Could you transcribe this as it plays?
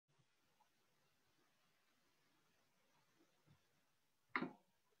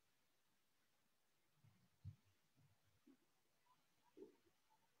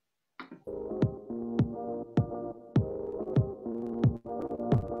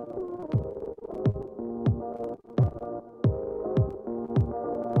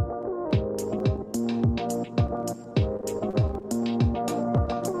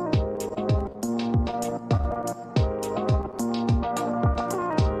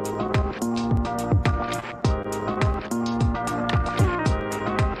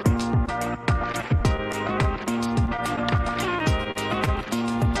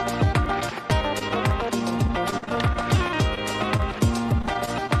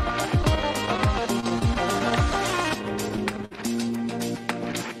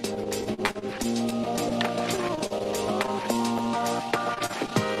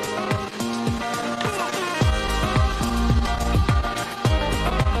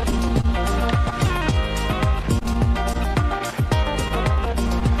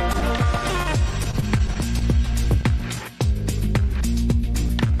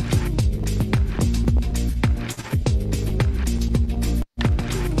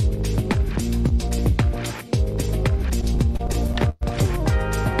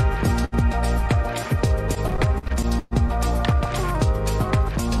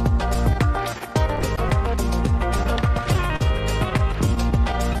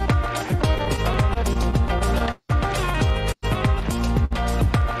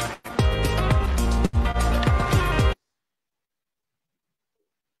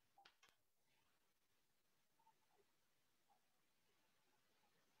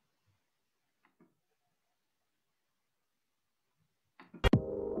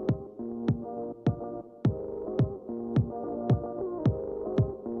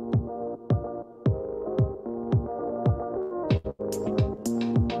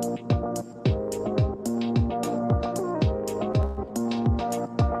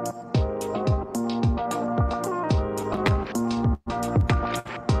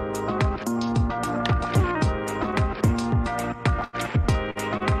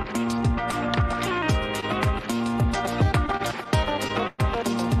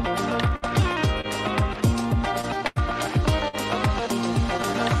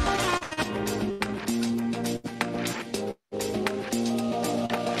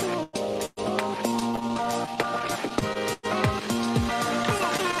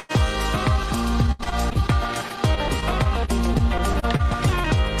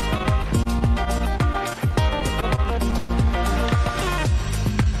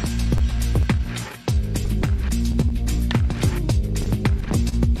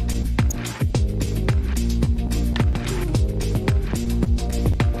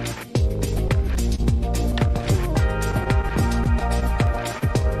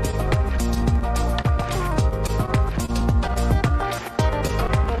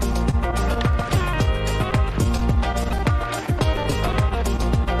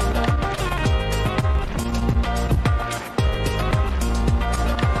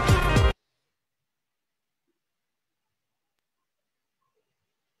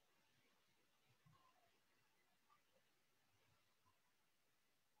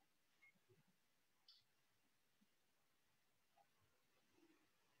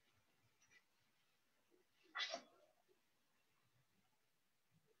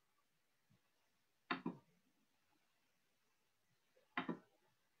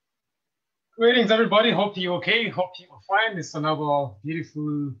Greetings, everybody. Hope you're okay. Hope you're fine. It's another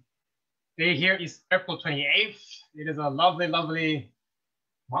beautiful day here. It's April 28th. It is a lovely, lovely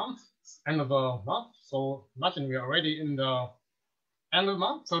month. It's end of the month. So imagine we're already in the end of the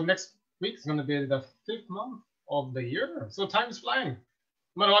month. So next week is going to be the 5th month of the year. So time is flying.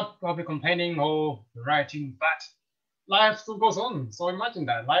 No matter what, probably complaining or writing, but life still goes on. So imagine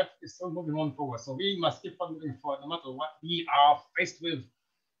that life is still moving on forward. So we must keep on moving forward no matter what we are faced with.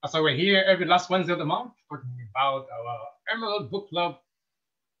 So we're here every last Wednesday of the month talking about our Emerald Book Club.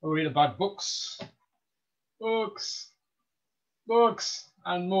 We read about books,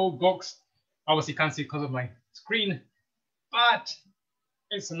 and more books. Obviously, you can't see because of my screen, but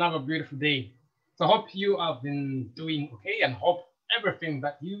it's another beautiful day. So I hope you have been doing okay and hope everything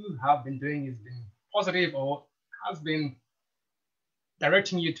that you have been doing has been positive or has been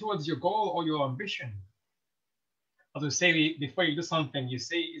directing you towards your goal or your ambition. As we say, before you do something, you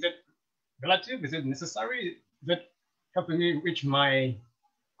say, is it relative? Is it necessary? Is it helping me reach my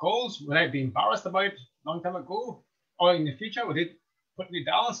goals? Will I be embarrassed about it a long time ago? Or in the future, would it put me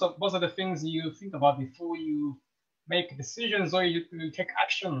down? So those are the things you think about before you make decisions or you take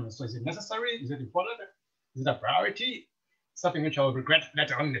action. So is it necessary? Is it important? Is it a priority? Something which I'll regret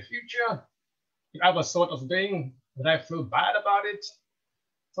later on in the future? If I was sort of doing, would I feel bad about it?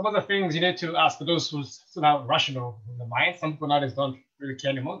 Some of the things you need to ask for those who still have rational in the mind. Some people nowadays don't really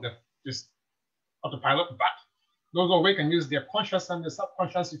care anymore. They're just autopilot. But those who awake and use their conscious and their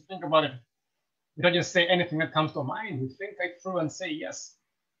subconscious, you think about it. You don't just say anything that comes to mind. You think it through and say, yes,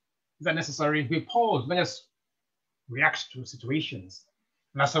 is that necessary? We pause, we just react to situations.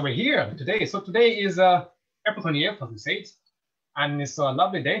 And that's why we're here today. So today is April 28th, as we said. And it's a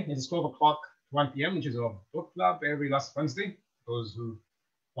lovely day. It's 12 o'clock, 1 p.m., which is a book club every last Wednesday. Those who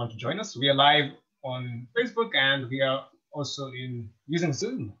want to join us. We are live on Facebook and we are also using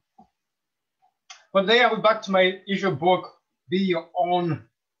Zoom. But today I'll be back to my usual book, Be Your Own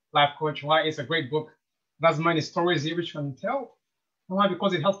Life Coach. Why? It's a great book. There's many stories here which you can tell. Why?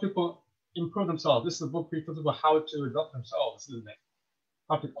 Because it helps people improve themselves. This is a book which talks about how to develop themselves, isn't it?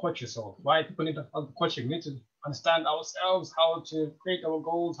 How to coach yourself. Why people need help coaching? We need to understand ourselves, how to create our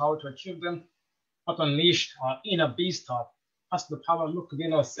goals, how to achieve them, how to unleash our inner beast, has the power to look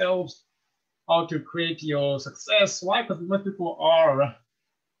within ourselves, how to create your success. Why? Because most people are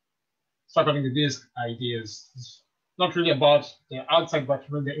struggling with these ideas. It's not really about the outside, but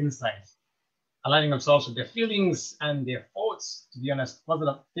really the inside. Aligning themselves with their feelings and their thoughts, to be honest. Those are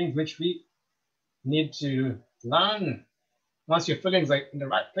the things which we need to learn. Once your feelings are in the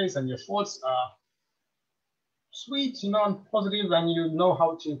right place and your thoughts are sweet, and positive, and you know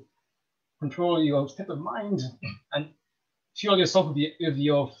how to control your state of mind and fuel yourself with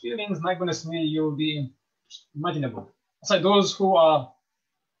your feelings, my goodness me, you'll be imaginable. So those who are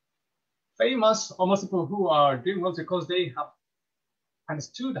famous, or most people who are doing well because they have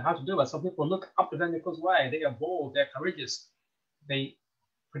understood how to do it. Some people look up to them because why? They are bold, they're courageous, they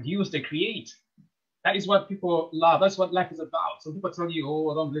produce, they create. That is what people love. That's what life is about. Some people tell you,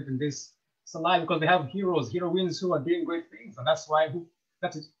 oh, I don't believe in this. It's a lie because they have heroes, heroines who are doing great things. And that's why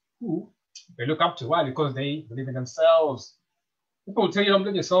that is who they look up to. Why? Because they believe in themselves. People will tell you don't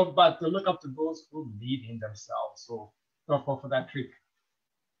believe in yourself, but they look up to those who believe in themselves. So don't fall for that trick.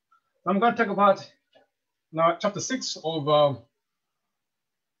 So I'm going to talk about now chapter 6 of,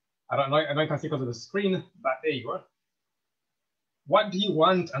 I don't know if you can see because of the screen, but there you are. What do you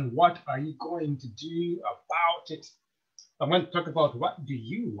want and what are you going to do about it? I'm going to talk about what do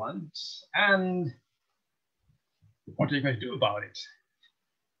you want and what are you going to do about it.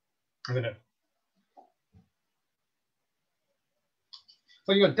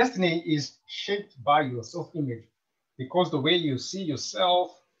 So your destiny is shaped by your self-image because the way you see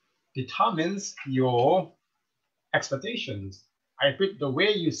yourself determines your expectations. I repeat, the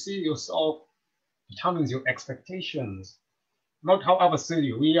way you see yourself determines your expectations, not how others see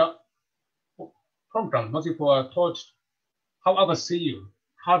you. We are programmed, most people are taught how others see you.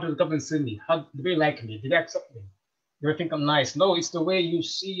 How does the government see me? How do they like me? Do they accept me? Do they think I'm nice? No, it's the way you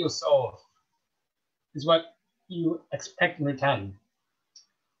see yourself. It's what you expect in return.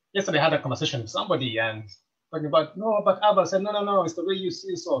 Yesterday I had a conversation with somebody and talking about, no, but others said, no, it's the way you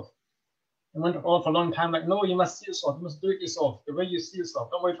see yourself. I went on for a long time, like, no, you must see yourself, you must do it yourself, the way you see yourself.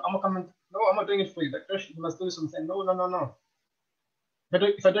 Don't wait, I'm not coming, no, I'm not doing it for you. Like, you must do something. No.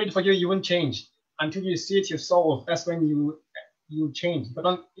 If I do it for you, you won't change. Until you see it yourself, that's when you change. But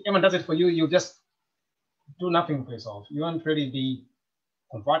if anyone does it for you, you just do nothing for yourself. You won't really be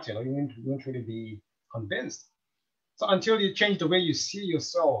converted, or you won't really be convinced. So until you change the way you see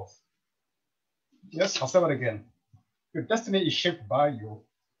yourself, yes, I'll say that again. Your destiny is shaped by your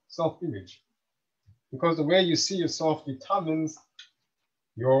self-image. Because the way you see yourself determines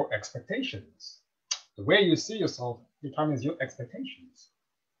your expectations. The way you see yourself determines your expectations.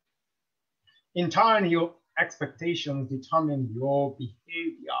 In turn, your expectations determine your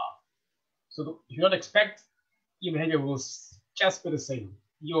behavior. So if you don't expect, your behavior will just be the same.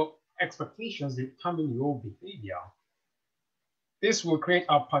 Your expectations determine your behavior. This will create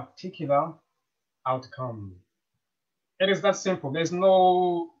a particular outcome. It is that simple. There's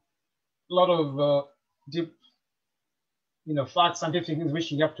no lot of deep, facts, scientific things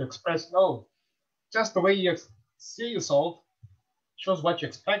which you have to express. No, just the way you see yourself shows what you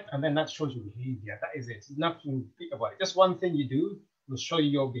expect, and then that shows your behavior. That is it. Nothing big about it. Just one thing you do will show you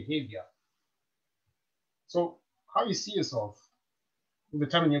your behavior. So how you see yourself will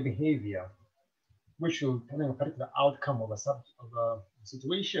determine your behavior, which will determine a particular outcome of a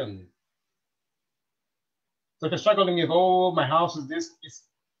situation. So if you're struggling with, oh, my house is this, it's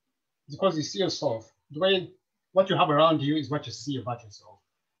because you see yourself. The way what you have around you is what you see about yourself.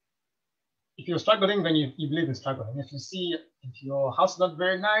 If you're struggling, then you believe in struggling. If you see if your house is not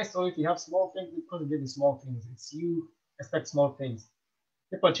very nice, or if you have small things, because you live in small things, it's you expect small things.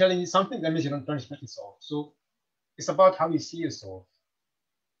 People are telling you something, that means you don't respect yourself. So it's about how you see yourself.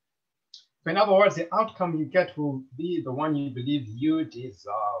 So in other words, the outcome you get will be the one you believe you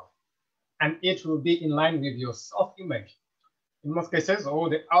deserve. And it will be in line with your self-image. In most cases,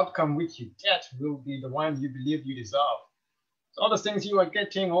 the outcome which you get will be the one you believe you deserve. So all the things you are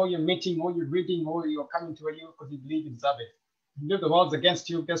getting, or you're meeting, or you're reading, or you're coming to you because you believe you deserve it. If you believe the world's against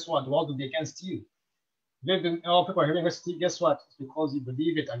you, guess what? The world will be against you. If all people are having against you, guess what? It's because you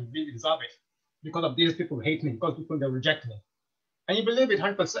believe it and you believe you deserve it. Because of these people hate me, because people they reject me. And you believe it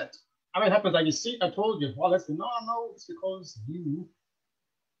 100%. I mean, it happens like you see, I told you, well, no, it's because you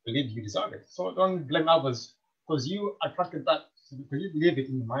believe you deserve it. So don't blame others, because you attracted that, because you believe it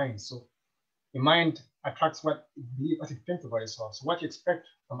in your mind. So your mind attracts what you believe, what you think about yourself. So what you expect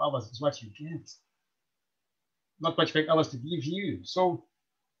from others is what you get, not what you expect others to give you. So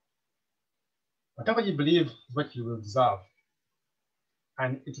whatever you believe is what you will deserve.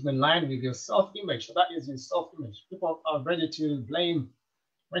 And it is in line with your self-image. So that is your self-image. People are ready to blame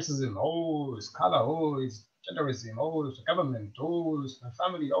racism. Oh, it's color. Oh, it's genderism. Oh, it's the government. Oh, it's my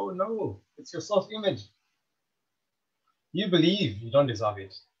family. Oh, no, it's your self-image. You believe you don't deserve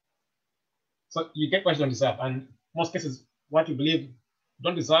it. So you get what you don't deserve. And most cases, what you believe you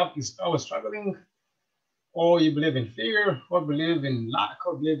don't deserve is always struggling, or you believe in fear, or believe in lack,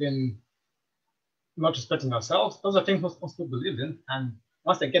 or believe in not respecting ourselves. Those are things most people believe in. And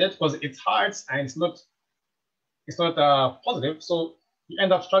once they get it, because it's hard and it's not positive, so you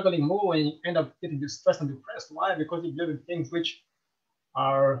end up struggling more and you end up getting stressed and depressed. Why? Because you believe in things which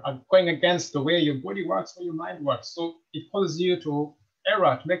are going against the way your body works or your mind works. So it causes you to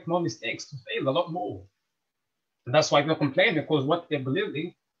error, to make more mistakes, to fail a lot more. And that's why people complain, because what they're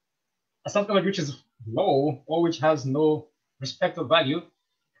believing is something which is low or which has no respect or value,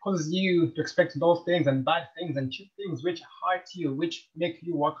 causes you to expect those things and bad things and cheap things which hurt you, which make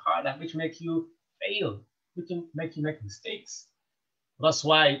you work harder, which make you fail, which make you make mistakes. That's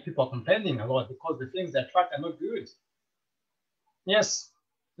why people are complaining a lot, because the things they attract are not good. Yes,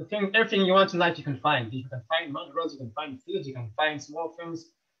 everything you want in life you can find. You can find murderers, you can find thieves, you can find small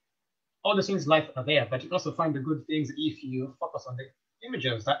things. All the things in life are there, but you can also find the good things if you focus on the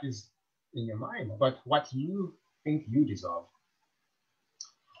images that is in your mind about what you think you deserve.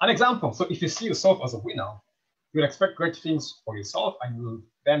 An example, so if you see yourself as a winner, you'll expect great things for yourself, and you will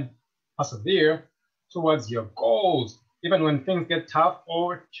then persevere towards your goals, even when things get tough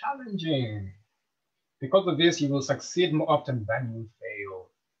or challenging. Because of this, you will succeed more often than you fail.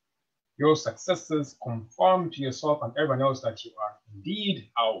 Your successes confirm to yourself and everyone else that you are indeed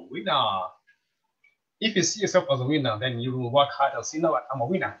a winner. If you see yourself as a winner, then you will work hard and say, you know what, I'm a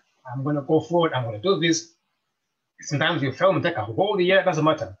winner. I'm going to go forward. I'm going to do this. Sometimes you fail and take a whole year. It doesn't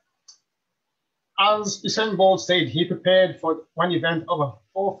matter. As Usain Bolt said, he prepared for one event over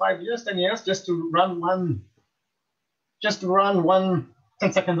 4 or 5 years, 10 years, just to run one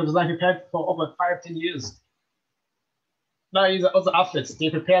 10 seconds of his life. He prepared for over 5, 10 years. Now these are other athletes. They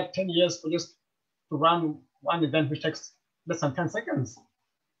prepared 10 years for just to run one event which takes less than 10 seconds.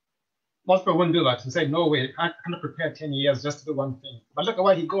 Most people wouldn't do that. They say, no way, I cannot prepare 10 years just to do one thing. But look at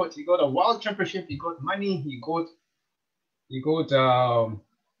what he got. He got a world championship. He got money. He got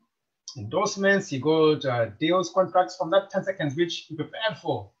endorsements. He got deals, contracts from that 10 seconds which he prepared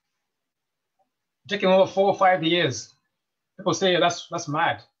for. Taking over 4 or 5 years. People say that's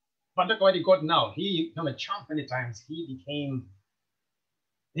mad. But look what he got now. He became a champ many times. He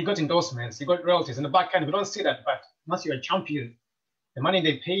got endorsements. He got royalties in the back end. We don't see that, but once you're a champion, The money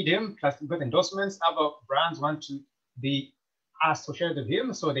they paid him, plus he got endorsements, other brands want to be associated with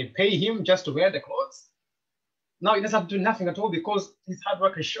him, so they pay him just to wear the clothes. Now he doesn't have to do nothing at all because his hard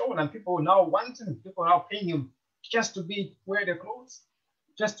work is shown, and people now want him. People are now paying him just to wear their clothes,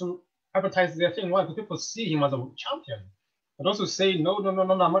 just to advertise their thing. Why? Because people see him as a champion. But also say, no, I'm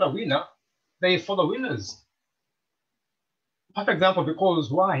not a winner. They follow winners. Perfect example, because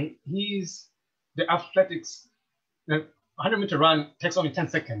why? He's the athletics. The 100-meter run takes only 10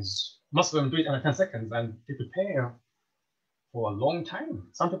 seconds. Most of them do it under 10 seconds, and they prepare for a long time.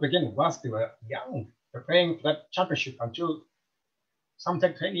 Some people, again, whilst they were young, preparing for that championship until some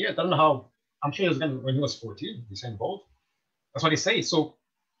take 10 years. I don't know how. I'm sure he was when he was 14, Usain Bolt. That's what he says. So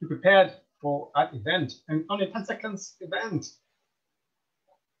he prepared for that event, and only 10 seconds event.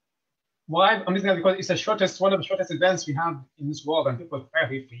 Why? I'm using that because it's one of the shortest events we have in this world, and people prepare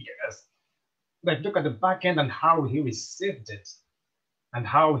for it for years. Like, look at the back end and how he received it, and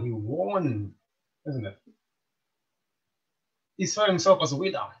how he won, isn't it? He saw himself as a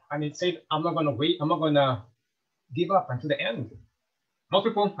winner, and he said, I'm not going to wait. I'm not going to give up until the end. Most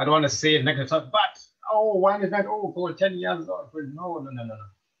people, I don't want to say negative stuff, but, oh, one event, oh, for 10 years, oh, no.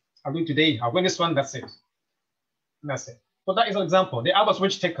 I'll win today. I'll win this one, that's it. That's it. So that is an example. The others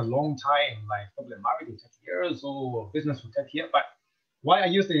which take a long time, like probably marriage will take years, or business will take years. But why I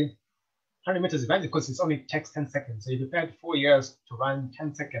use the 100 meters event? Because it only takes 10 seconds. So you prepared 4 years to run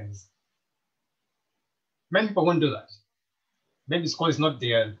 10 seconds. Many people won't do that. Maybe it's because it's not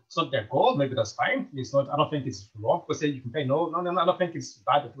their goal. Maybe that's fine. It's not. I don't think it's wrong. People say you can pay. No. I don't think it's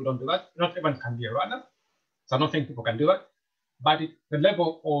bad if people don't do that. Not everyone can be a runner, so I don't think people can do that. But the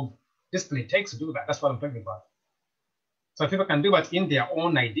level of discipline it takes to do that. That's what I'm talking about. So if people can do that in their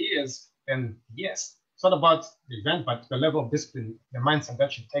own ideas, then yes, it's not about the event, but the level of discipline, the mindset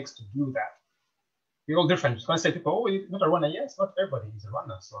that it takes to do that. We're all different. So I say people, oh, you're not a runner. Yes, not everybody is a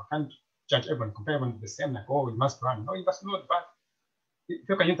runner. So I can't judge everyone, compare everyone to the same, like, oh, you must run. No, you must not. But if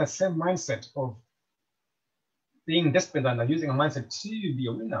you can use the same mindset of being disciplined and using a mindset to be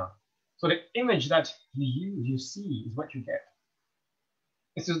a winner. So the image that you see is what you get.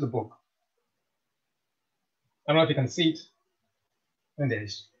 This is the book. I don't know if you can see it. And there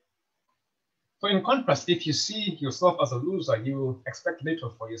is. So in contrast, if you see yourself as a loser, you expect little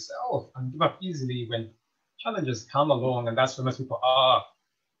for yourself and give up easily when challenges come along, and that's where most people are.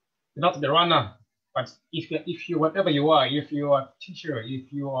 You're not the runner, but if you whatever you are, if you are a teacher,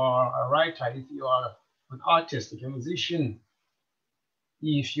 if you are a writer, if you are an artist, if you're a musician,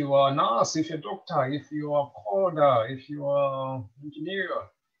 if you are a nurse, if you're a doctor, if you are a coder, if you are an engineer,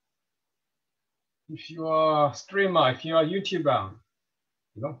 if you are a streamer, if you are a YouTuber,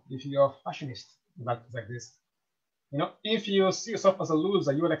 if you're a fashionist, like this, if you see yourself as a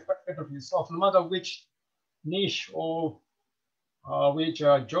loser, you will expect better for yourself, no matter which niche or which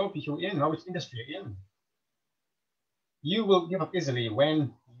job you're in, or which industry you're in. You will give up easily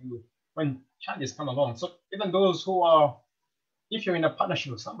when challenges come along. So even those who are, if you're in a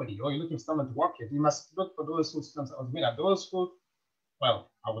partnership with somebody or you're looking for someone to work with, you must look for those who see themselves as winner. Those who, well,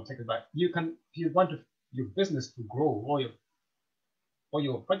 I will take it back. You can, if you want your business to grow or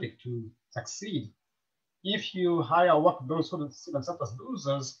your project to succeed, if you hire or work with those who see themselves as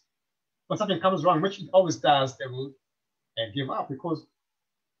losers, when something comes wrong, which it always does, they will give up, because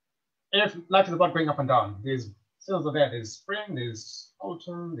if life is about going up and down, there's seasons are there. There's spring, there's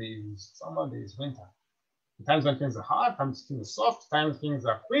autumn, there's summer, there's winter. Times when things are hard, times things are soft, times things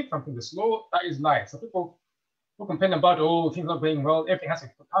are quick, times things are slow. That is life. So people who complain about, oh, things are not going well, everything has to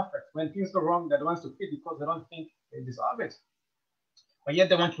be perfect. When things go wrong, they're the ones to quit because they don't think they deserve it. But yet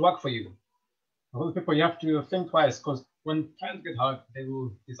they want to work for you. Those people, you have to think twice, because when times get hard, they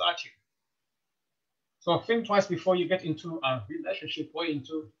will desert you. So think twice before you get into a relationship or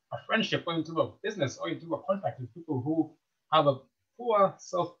into a friendship or into a business or into a contact with people who have a poor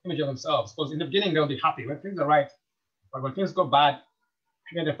self-image of themselves. Because in the beginning, they'll be happy when things are right. But when things go bad,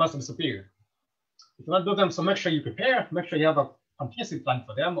 you're the first to disappear. If you want to do them, so make sure you prepare, make sure you have a contingency plan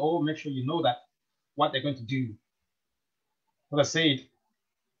for them, or make sure you know that what they're going to do. As I said,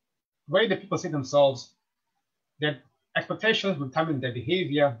 the way the people see themselves, their expectations will determine their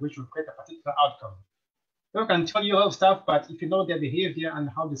behavior, which will create a particular outcome. People can tell you a lot of stuff, but if you know their behavior and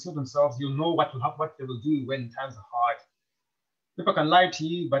how they see themselves, you'll know what they will do when times are hard. People can lie to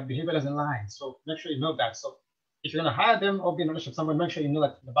you, but behavior doesn't lie. So make sure you know that. So if you're going to hire them or be in a relationship with someone, make sure you know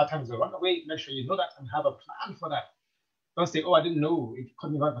that the bad times will run away. Make sure you know that and have a plan for that. Don't say, oh, I didn't know. It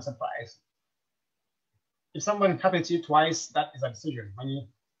caught me by surprise. If someone happens to you twice, that is a decision. When you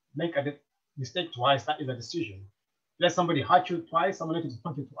make a mistake twice, that is a decision. Let somebody hurt you twice, someone let you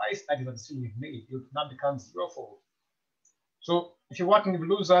disappoint you twice, that is a decision you've made. It now becomes your fault. So If you're working with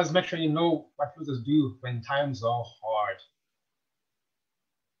losers, make sure you know what losers do when times are hard.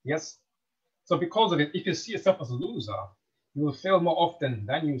 Yes? So because of it, if you see yourself as a loser, you will fail more often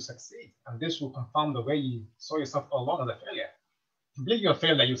than you succeed. And this will confirm the way you saw yourself all along as a failure. If you believe you're a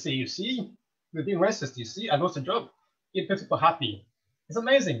failure, you see, you're being racist, you see, I lost a job. It makes people happy. It's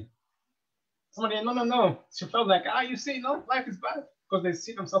amazing. Somebody, no. She felt like, you see, no, life is bad. Because they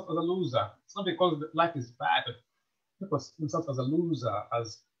see themselves as a loser. It's not because life is bad, but people see themselves as a loser,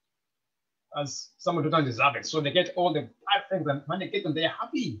 as someone who doesn't deserve it. So they get all the bad things, and when they get them, they're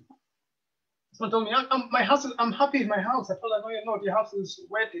happy. Someone told me, I'm happy in my house. I told her, no, you're not. Your house is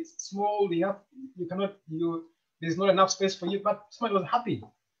wet, it's small, there's not enough space for you. But someone was happy.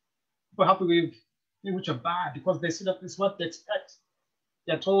 People are happy with things which are bad because they see that it's what they expect.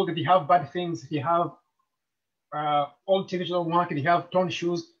 They're told if you have bad things, if you have old TV shows don't work, if you have torn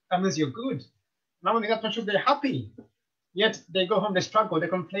shoes, that means you're good. Now when they got torn shoes, they're happy. Yet they go home, they struggle, they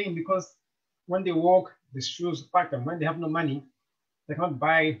complain because when they walk, the shoes pack them. When they have no money, they cannot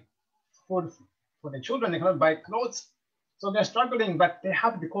buy food for their children, they cannot buy clothes. So they're struggling, but they're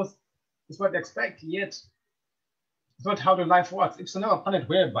happy because it's what they expect. Yet it's not how the life works. It's another planet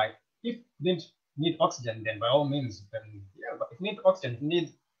whereby if you didn't need oxygen, then by all means, then yeah, but if you need oxygen, if you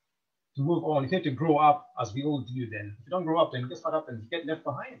need to move on, if you need to grow up as we all do, then if you don't grow up, then guess what happens? You get left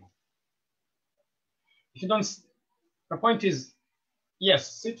behind. If you don't, the point is,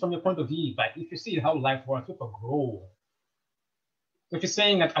 yes, see it from your point of view, but if you see how life works, people grow. So if you're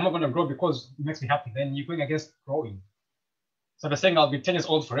saying that I'm not going to grow because it makes me happy, then you're going against growing. So if you're saying I'll be 10 years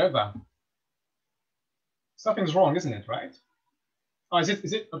old forever, something's wrong, isn't it, right? Or is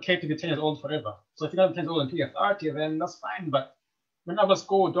it okay to be 10 years old forever? So if you're going to be 10 years old until you're 30, then that's fine. But when others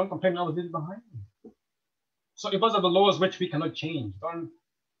go, don't complain when others leave behind. So if those are the laws which we cannot change, don't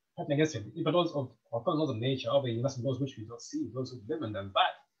fight against it. If those of laws of nature, obviously, that's those which we don't see, those who live in them. But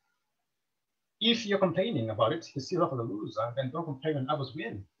if you're complaining about it, you see yourself as a loser, then don't complain when others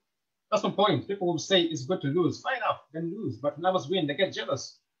win. That's the point. People will say it's good to lose. Fine enough, then lose. But when others win, they get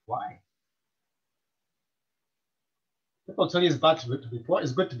jealous. Why? People tell you it's bad to be poor.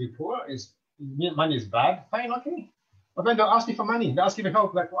 It's good to be poor. Money is bad. Fine, okay. But then they'll ask you for money. They'll ask you for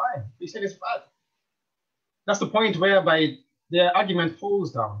help. Like, why? You said it's bad. That's the point whereby their argument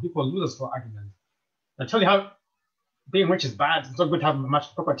falls down. People lose for argument. They tell you how being rich is bad. It's not good to have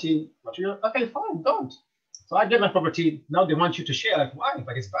much property, material. Okay, fine, don't. So I get my property. Now they want you to share. Like, why?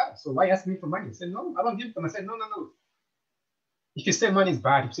 But it's bad. So why ask me for money? I said, no, I don't give them. I said, no. If you say money is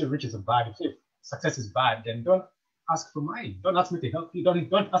bad, if you say riches are bad, if you say success is bad, then don't ask for mine. Don't ask me to help you.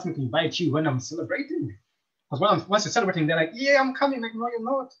 Don't ask me to invite you when I'm celebrating. Because once you're celebrating, they're like, yeah, I'm coming. Like, no, you're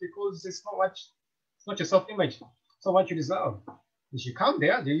not, because it's not your self-image. It's not what you deserve. If you come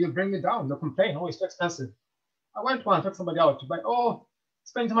there, you'll bring me down. They'll complain, oh, it's too expensive. I went to take somebody out to buy, oh,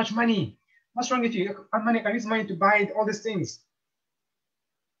 spend too much money. What's wrong with you? I use money to buy all these things.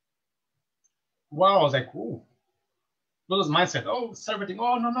 Wow, I was like, oh. Those mindset, oh, celebrating,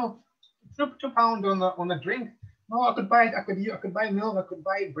 oh, no. £2 on a drink. No, I could buy it. I could buy milk. I could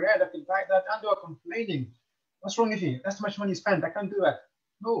buy bread. I could buy that. And they were complaining. What's wrong with you? That's too much money spent. I can't do that.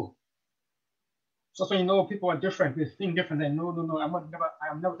 No. So you know people are different. They think different. No.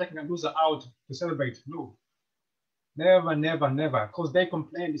 I'm never taking a loser out to celebrate. No. Never. Because they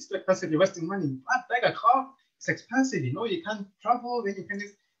complain. It's too expensive. You're wasting money. Like a car, it's expensive. You know, you can't travel. Then you can.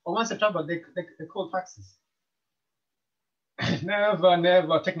 But once you travel, they call taxes.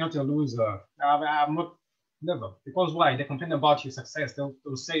 never taking out your loser. I'm not. Never. Because why? They complain about your success. They'll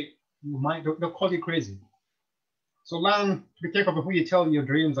say they'll call you crazy. So learn to be careful of who you tell your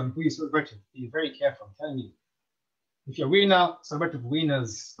dreams and who you celebrate with. Be very careful. I'm telling you. If you're a winner, celebrate with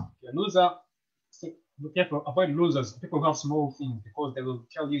winners. If you're a loser, be careful. Avoid losers. People who have small things because they will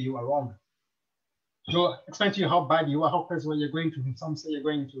tell you are wrong. They'll explain to you how bad you are, how crazy you're going to. Some say you're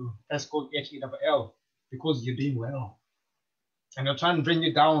going to test called HELL because you're doing well. And they'll try and bring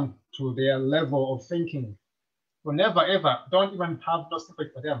you down to their level of thinking. So never ever, don't even have no sympathy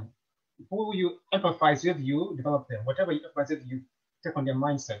for them. Who you empathize with, you develop them. Whatever you empathize with, you take on their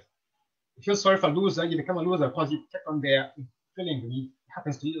mindset. If you feel sorry for a loser, you become a loser because you take on their feeling. It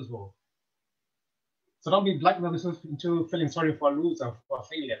happens to you as well. So don't be blackmailed into feeling sorry for a loser, for a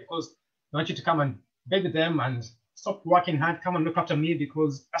failure, because I want you to come and beg them and stop working hard, come and look after me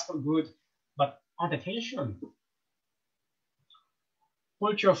because that's not good. But on attention.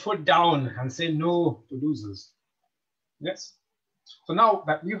 Put your foot down and say no to losers. Yes. So now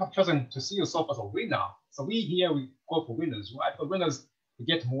that you have chosen to see yourself as a winner, so we go for winners, right? For winners, we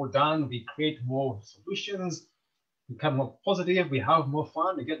get more done, we create more solutions, we become more positive, we have more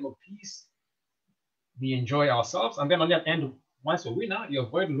fun, we get more peace, we enjoy ourselves, and then on the end, once you're a winner, you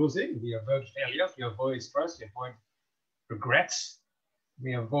avoid losing, we avoid failures, we avoid stress, we avoid regrets,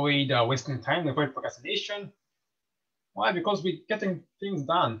 we avoid wasting time, we avoid procrastination. Why? Because we're getting things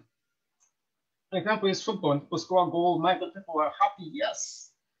done. An example is football. People score a goal, people are happy,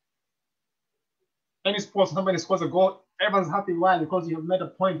 yes. Any sports, somebody scores a goal, everyone's happy. Why? Because you have made a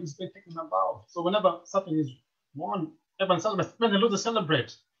point, it's been taken about. So whenever something is won, everyone celebrates. When the loser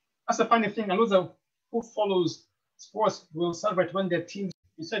celebrate. That's the funny thing. A loser who follows sports will celebrate when their team,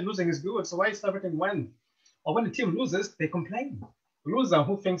 you said losing is good, so why are you celebrating when? Or when the team loses, they complain. The loser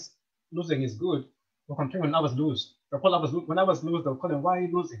who thinks losing is good will complain when others lose. They'll call others, when others lose, they'll call them, why are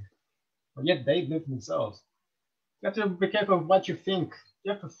you losing? But yet they believe themselves. You have to be careful of what you think.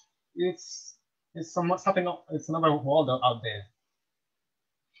 You have to, it's something, it's another world out there.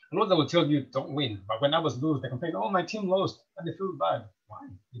 A loser will tell you don't win, but when others lose, they complain, oh, my team lost, and they feel bad. Why?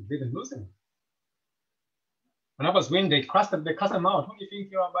 You believe in losing. When others win, they cast them out. Who do you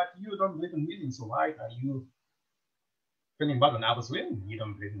think you are? But you don't believe in winning, so why are you feeling bad when others win? You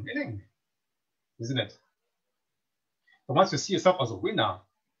don't believe in winning, isn't it? But once you see yourself as a winner,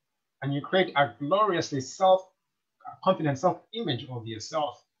 and you create a gloriously confident self-image of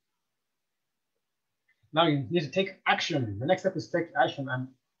yourself, now you need to take action. The next step is take action and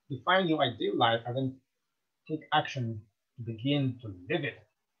define your ideal life, and then take action to begin to live it.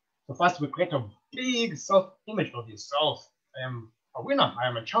 So first, we create a big self-image of yourself. I am a winner. I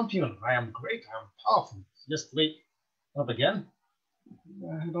am a champion. I am great. I am powerful. Just wait up again.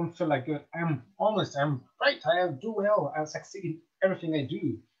 I don't feel like good. I am honest. I am great. I do well. I succeed in everything I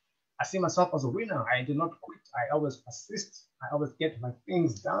do. I see myself as a winner. I do not quit. I always persist. I always get my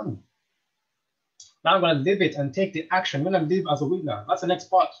things done. Now I'm going to live it and take the action. When I live as a winner, that's the next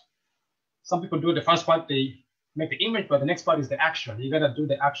part. Some people do the first part, they make the image, but the next part is the action. You got to do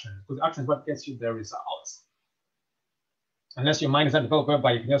the action, because the action is what gets you the results. Unless your mind is not developed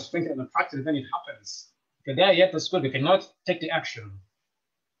whereby you can just think and practice, then it happens. If you're there yet, that's good. You cannot take the action.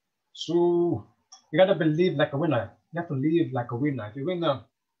 So you got to believe like a winner. You have to live like a winner. If you're a winner,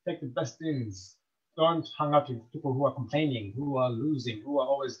 take the best things. Don't hang out with people who are complaining, who are losing, who are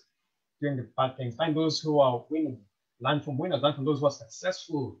always doing the bad things. Find those who are winning. Learn from winners. Learn from those who are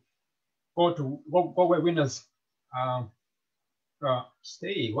successful. Go where winners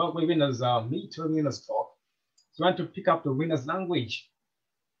stay. Where winners meet. Where winners talk. So you want to pick up the winner's language.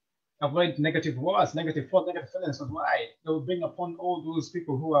 Avoid negative words, negative thoughts, negative feelings. So why? They will bring upon all those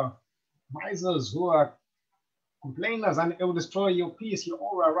people who are misers, who are complainers, and it will destroy your peace, your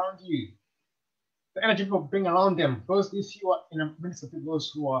aura around you. The energy people bring around them. Those, if you are in a midst of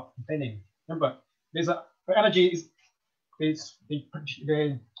those who are complaining, remember, there's the energy is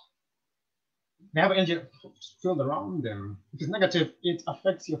they have energy field around them. If it's negative, it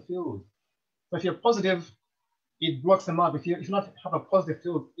affects your field. So if you're positive, it blocks them up. If you not have a positive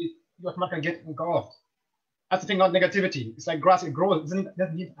field, you automatically get engulfed. That's the thing about negativity. It's like grass, it grows. It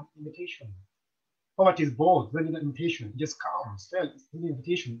doesn't need an invitation. Poverty is bold, it doesn't need an invitation. It just comes. The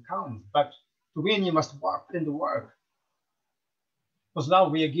invitation comes. But to win, you must work, put in the work. Because now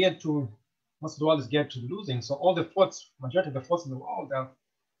we are geared to, most of the world is geared to losing. So all the thoughts, majority of the thoughts in the world are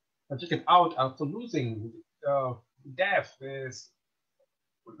projected out for losing, death,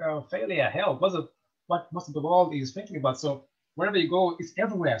 failure, health. What most of the world is thinking about. So wherever you go, it's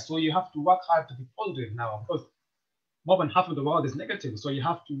everywhere. So you have to work hard to be positive now, because more than half of the world is negative. So you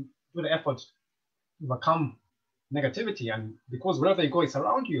have to do the effort to overcome negativity. And because wherever you go, it's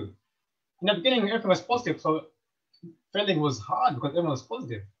around you. In the beginning, everything was positive. So failing was hard because everyone was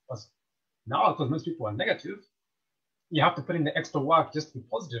positive. But now, because most people are negative, you have to put in the extra work just to be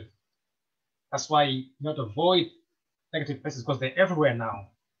positive. That's why you have to avoid negative places, because they're everywhere now.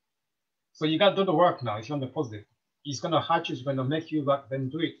 So you got to do the work now if you want to be positive. It's going to hurt you, it's going to make you back, then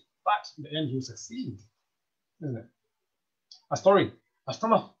do it. But in the end, you succeed, isn't it? A story. As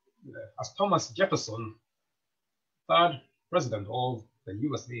Thomas Jefferson, third president of the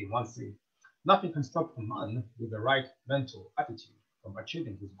USA, once said, nothing can stop a man with the right mental attitude from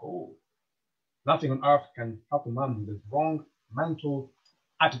achieving his goal. Nothing on earth can help a man with the wrong mental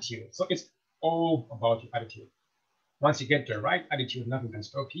attitude. So it's all about your attitude. Once you get the right attitude, nothing can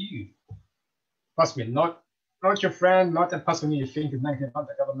stop you. Trust me, not your friend, not that person you think is negative, not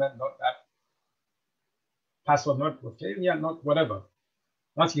the government, not that password, not failure, not whatever.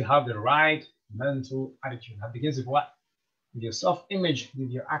 Once you have the right mental attitude, that begins with what? With your self-image,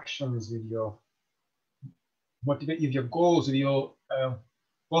 with your actions, with your goals, with your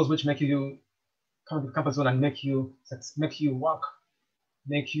goals which make you come to the comfort zone and make you work,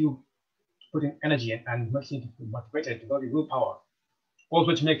 make you put in energy and make you motivated, develop your willpower. Goals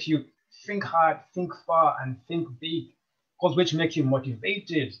which make you think hard, think far, and think big. Cause which make you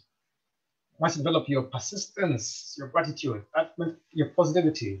motivated. Once you develop your persistence, your gratitude, that your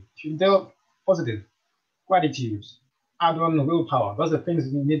positivity. If you develop positive gratitude, add on willpower. Those are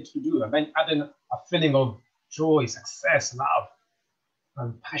things you need to do. And then add in a feeling of joy, success, love,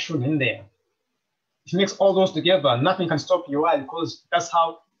 and passion in there. If you mix all those together, nothing can stop you. Why? Because that's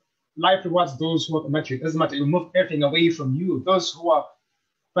how life rewards those who are you. It doesn't matter. You move everything away from you. Those who are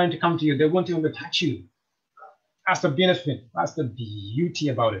trying to come to you, they won't even touch you. That's the benefit. That's the beauty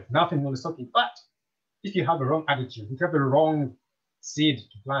about it. Nothing will stop you. But if you have the wrong attitude, if you have the wrong seed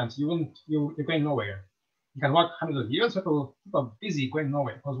to plant, you're going nowhere. You can work hundreds of years, people are busy going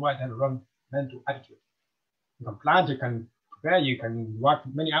nowhere because why? They have the wrong mental attitude. You can plant, you can prepare, you can work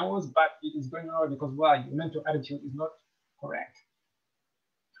many hours, but it is going nowhere because why? Your mental attitude is not correct.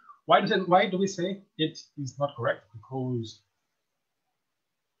 Why do we say it is not correct? Because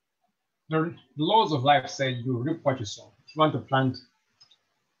the laws of life say you reap what you sow. If you want to plant,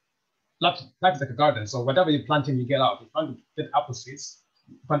 life is like a garden. So whatever you plant in, you get out. If you want to get apple seeds,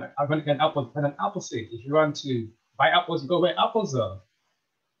 I'm going to get an apple seed. If you want to buy apples, you go where apples are.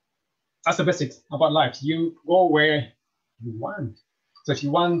 That's the basics about life. You go where you want. So if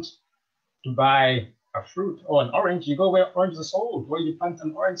you want to buy a fruit or an orange, you go where oranges are sold, where you plant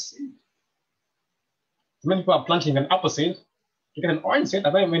an orange seed. So many people are planting an apple seed. You get an orange seed,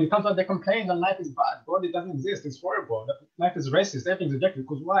 and then when it comes out, they complain that life is bad. God, it doesn't exist. It's horrible. That life is racist. Everything's rejected.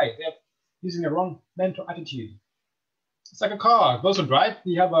 Because why? They're using the wrong mental attitude. It's like a car. Those who drive,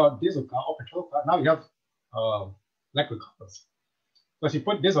 you have a diesel car or petrol car. Now you have electric cars. So if you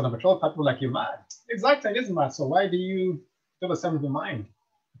put this on a petrol car, people like, you're mad. Exactly, it is mad. So why do you do the same with your mind?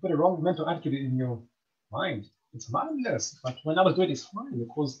 You put a wrong mental attitude in your mind. It's madness. But when others do it, it's fine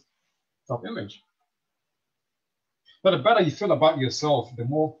because self-image. But the better you feel about yourself, the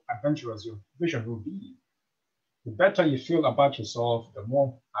more adventurous your vision will be. The better you feel about yourself, the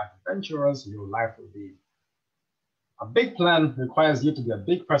more adventurous your life will be. A big plan requires you to be a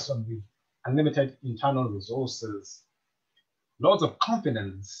big person with unlimited internal resources, loads of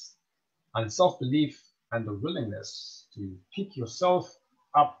confidence and self-belief, and the willingness to pick yourself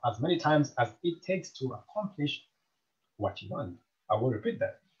up as many times as it takes to accomplish what you want. I will repeat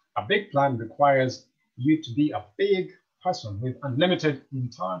that. A big plan requires you to be a big person with unlimited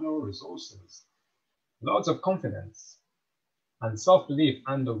internal resources, loads of confidence and self-belief,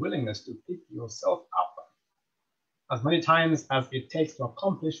 and the willingness to pick yourself up as many times as it takes to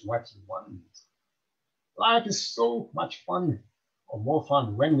accomplish what you want. Life is so much fun, or more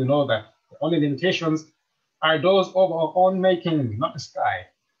fun, when we know that the only limitations are those of our own making, not the sky.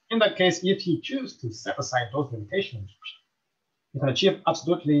 In that case, if you choose to set aside those limitations, you can achieve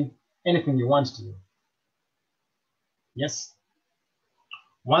absolutely anything you want to. Yes.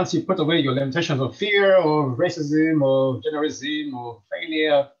 Once you put away your limitations of fear, or racism, or genderism, or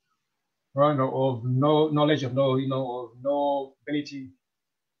failure, or no knowledge, of no ability,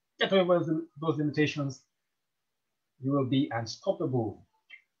 get away with those limitations, you will be unstoppable.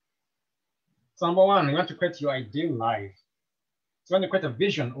 So number one, you want to create your ideal life. So you want to create a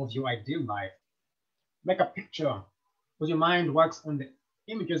vision of your ideal life. Make a picture, because your mind works on the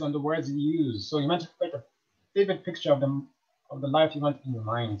images and the words you use. So you want to create a vivid picture of the life you want in your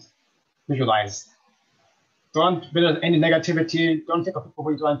mind. Visualize. Don't build any negativity. Don't think of people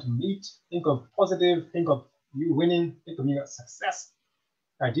who you want to meet. Think of positive. Think of you winning. Think of your success.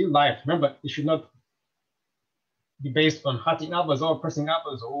 Ideal life. Remember, it should not be based on hurting others or oppressing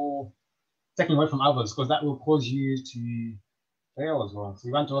others or taking away from others, because that will cause you to fail as well. So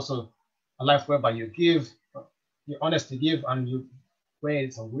you want to also a life whereby you give, you're honest to give, and where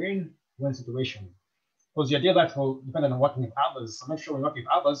it's a win-win situation. Because your ideal life will depend on working with others. So make sure when you work with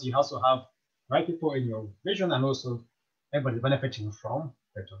others, you also have right people in your vision, and also everybody benefiting from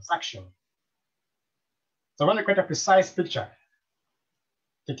the transaction. So I want to create a precise picture.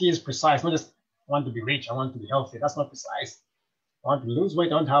 The key is precise, not just I want to be rich, I want to be healthy. That's not precise. I want to lose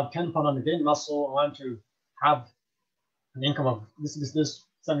weight, I want to have 10 pounds on the gain muscle, I want to have an income of this,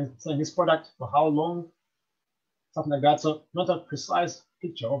 selling this product for how long, something like that. So not a precise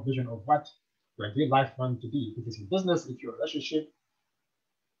picture or vision of what your ideal life wants to be. If it's in business, if you're a relationship,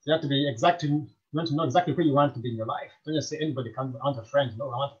 you have to be exact. You want to know exactly who you want to be in your life. Don't just say anybody comes. I want a friend. No,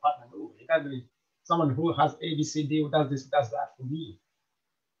 I want a partner. No, it has to be someone who has A, B, C, D, who does this, does that for me.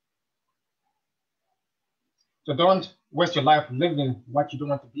 So don't waste your life living what you don't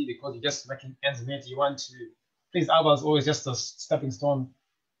want to be because you're just making ends meet. You want to please others, or it's just a stepping stone.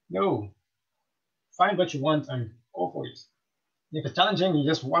 No, find what you want and go for it. If it's challenging, you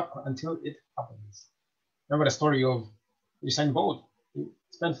just work until it happens. Remember the story of Usain Bolt. He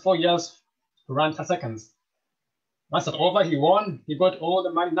spent 4 years to run 10 seconds. Once it's over, he won. He got all the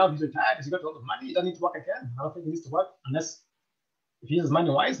money. Now he's retired. He's got all the money. He doesn't need to work again. I don't think he needs to work unless if he uses money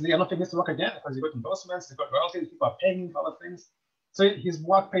wisely. I don't think he needs to work again because he got endorsements, he got royalties, people are paying him for other things. So his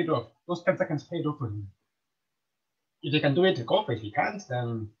work paid off. Those 10 seconds paid off for him. If he can do it, go for it. If he can't,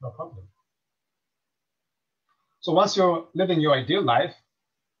 then no problem. So once you're living your ideal life,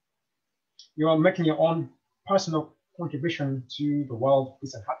 you're making your own personal contribution to the world,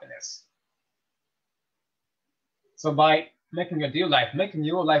 peace and happiness. So by making your ideal life, making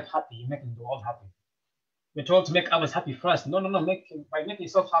your life happy, you're making the world happy. We're told to make others happy first. No. By making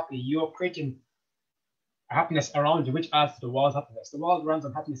yourself happy, you're creating a happiness around you, which adds to the world's happiness. The world runs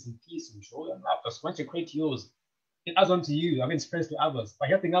on happiness and peace and joy and love. Once you create yours, it adds on to you. I mean, spreads to others. By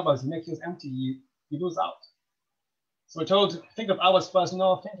helping others, you make yours empty. You lose out. So we're told to think of others first.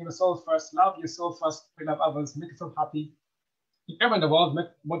 No, think of yourself first. Love yourself first. Love others. Make yourself happy. If everyone in the world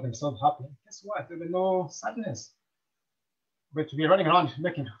make themselves happy, guess what? There'll be no sadness. But to be running around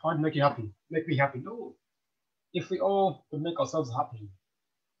making you happy, make me happy. No. If we all could make ourselves happy,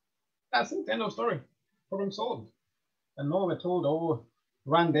 that's it. End of story. Problem solved. And no, we're told, oh,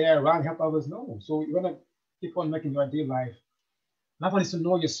 run there, run, help others. No. So you want to keep on making your ideal life. Love is to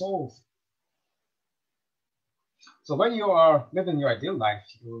know yourself. So when you are living your ideal life,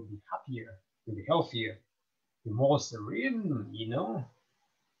 you will be happier, you'll be healthier, you're more serene, you know.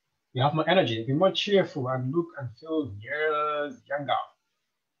 You have more energy, you'll be more cheerful and look and feel years younger.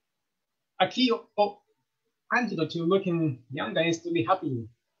 A key antidote to looking younger is to be happy.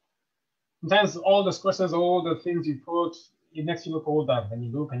 Sometimes all the stresses, all the things you put, it makes you look older. When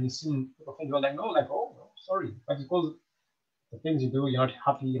you look and you see people think you're like, no, like, oh, sorry. But because the things you do, you're not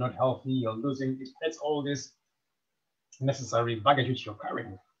happy, you're not healthy, you're losing, it creates all this necessary baggage which you're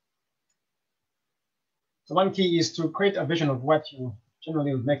carrying. So one key is to create a vision of what you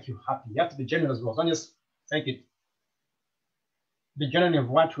generally will make you happy. You have to be genuine as well. Don't just fake it. Be genuine of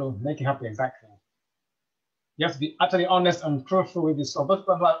what will make you happy exactly. You have to be utterly honest and truthful with yourself. Those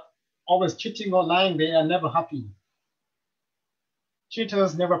people who are always cheating or lying, they are never happy.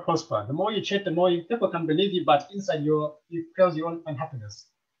 Cheaters never prosper. The more you cheat, the more people can believe you, but inside it kills your own unhappiness.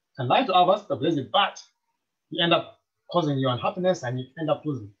 And lie to others, they believe you, but you end up causing your unhappiness and you end up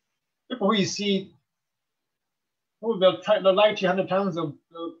losing. People who you see, they'll lie to you 100 times, they'll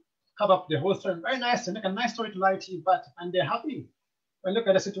cover up the whole story. Very nice, they make a nice story to lie to you, and they're happy. When you look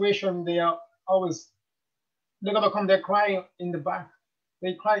at the situation, they are always, they're gonna come, they're crying in the back.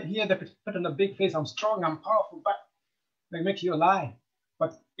 They cry here, they put on a big face, I'm strong, I'm powerful, but they make you lie.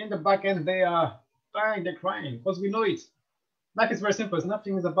 But in the back end, they are dying, they're crying, because we know it. Life is very simple, it's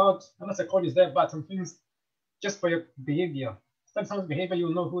nothing is about, I'm not psychology is there, but some things just for your behavior. Study someone's behavior,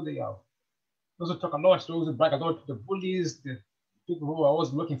 you'll know who they are. Those who talk a lot, those who brag a lot, the bullies, the people who are always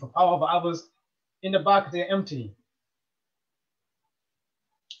looking for power over others, in the back, they're empty.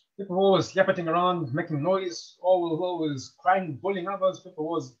 People who are always yappeting around, making noise, always crying, bullying others, people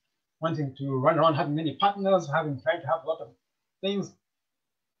always wanting to run around, having many partners, trying to have a lot of things.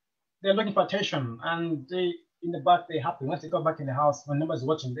 They're looking for attention, and they, in the back, they're happy. Once they go back in the house, when nobody's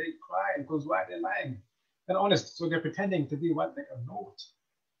watching, they cry because why they're lying. They're honest, so they're pretending to be what they are not.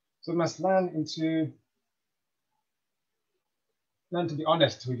 So you must learn to be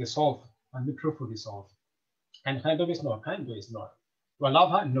honest with yourself and be truthful with yourself. And can I do this? No. Can I do this? No. Do I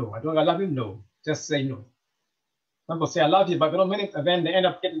love her? No. I love you? No. Just say no. Some people say I love you, but they don't mean it, and then they end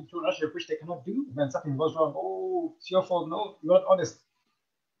up getting into a relationship which they cannot do. When something goes wrong, oh, it's your fault. No, you're not honest.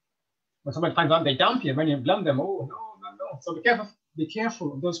 When somebody finds out, they dump you. When you blame them, oh, no. So be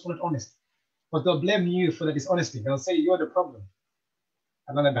careful of those who are not honest. But they'll blame you for the dishonesty. They'll say you're the problem.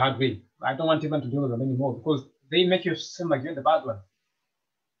 I learned the hard way. I don't want even to deal with them anymore because they make you seem like you're the bad one.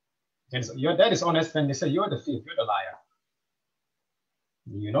 And so your dad is honest, and they say you're the thief, you're the liar.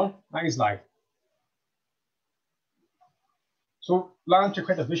 You know, that is life. So learn to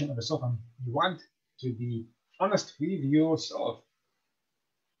create a vision of yourself, and you want to be honest with yourself.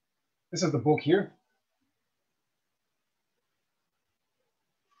 This is the book here.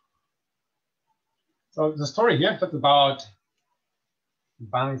 So the story here talks about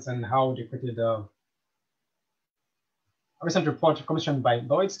banks and how they created a recent report commissioned by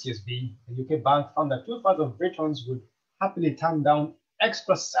Lloyds TSB. The UK bank found that 2/3 of Britons would happily turn down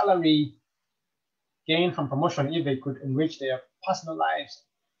extra salary gain from promotion if they could enrich their personal lives.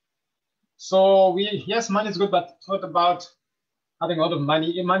 So yes, money is good, but it's not about having a lot of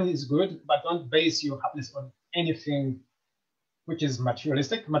money. Money is good, but don't base your happiness on anything which is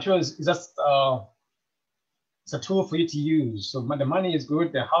materialistic. Material is just it's a tool for you to use. So the money is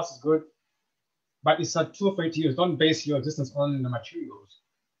good, the house is good, but it's a tool for you to use. Don't base your existence on the materials.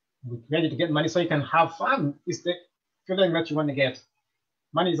 We're ready to get money so you can have fun. feeling that you want to get.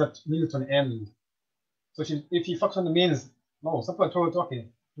 Money is a means to an end. So if you focus on the means, no, some people are told, okay,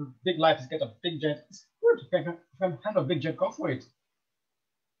 the big life is get a big jet. It's good. If you can handle a big jet, go for it.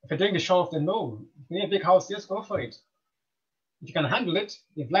 If you're doing the show off, then no. If you need a big house, yes, go for it. If you can handle it,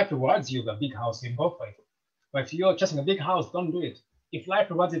 if life rewards you with a big house, then go for it. But if you're chasing a big house, don't do it. If life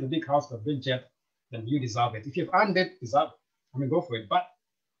rewards you with a big house, with a big jet, then you deserve it. If you've earned it, deserve it. I mean, go for it. But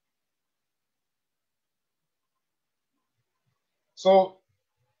so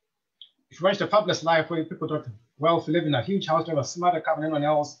if you want a fabulous life where people don't wealth, live in a huge house, have a smarter car than anyone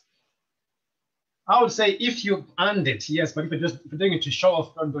else, I would say if you've earned it, yes. But if you're doing it to show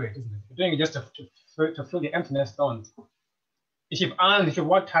off, don't do it, isn't it? If you're doing it just to fill the emptiness, don't. If you've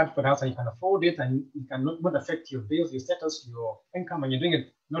worked hard for the house and you can afford it and you can not affect your bills, your status, your income, and you're doing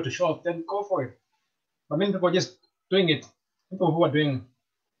it not to show off, then go for it. But many people are just doing it. People who are doing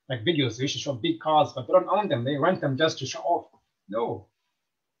like videos, they should show big cars, but they don't own them. They rent them just to show off. No.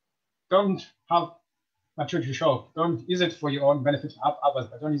 Don't have material to show off. Don't use it for your own benefit to help others,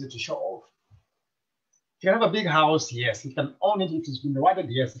 but don't use it to show off. If you have a big house, yes. You can own it if it's been rewarded,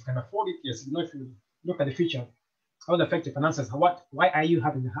 yes. If you can afford it, yes. You know, if you look at the future, how will it affect your finances? Why are you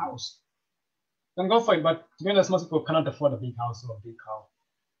having a house? Then go for it. But to be honest, most people cannot afford a big house or a big car.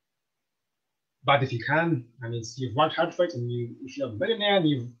 But if you can, and you've worked hard for it, and if you're a millionaire and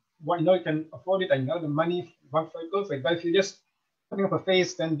you can afford it and you have the money, work for it, go for it. But if you're just putting up a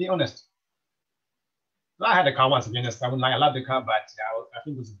face, then be honest. I had a car once, to be honest. I wouldn't lie. I love the car, but I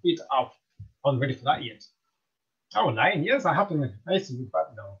think it was a bit up. I wasn't ready for that yet. I was lying. Yes, I happened. I used to be,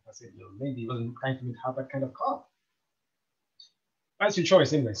 but no. I said, maybe it wasn't time for me to have that kind of car. That's your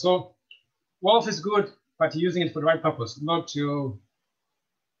choice anyway. So wealth is good, but using it for the right purpose, not to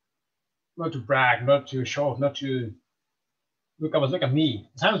brag, not to show off, not to look at me.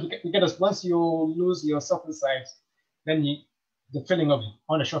 Sometimes we get us once you lose your self-insight, then the feeling of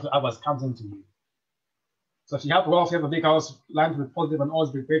on the show to others comes into you. So if you have wealth, you have a big house, learn to be positive and always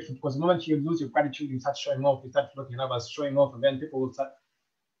be grateful, because the moment you lose your gratitude, you start showing off, you start looking at others, showing off, and then people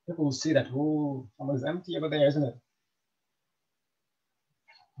will see that, oh, someone's empty over there, isn't it?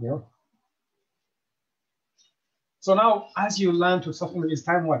 So now, as you learn to self-image, it's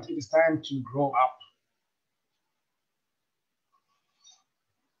time what? It is time to grow up.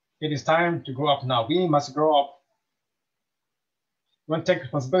 It is time to grow up now. We must grow up. You want to take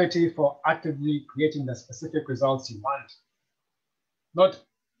responsibility for actively creating the specific results you want. Not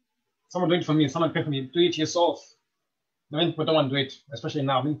someone doing it for me, someone pay for me. Do it yourself. Many people don't want to do it, especially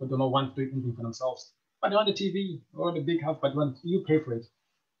now. Many people don't want to do anything for themselves. But they want the TV or the big house, but want you pay for it.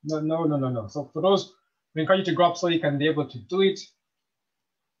 No. So for those, we encourage you to grow up so you can be able to do it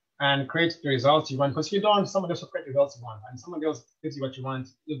and create the results you want. Because if you don't, someone else will create the results you want, and someone else gives you what you want,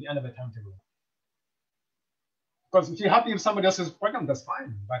 you'll be under the timetable. Because if you're happy with somebody else's program, that's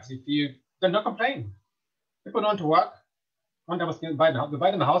fine. But if you then don't complain. People don't want to work, want to buy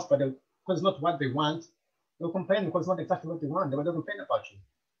them a house, but because it's not what they want, they'll complain because it's not exactly what they want. They'll complain about you.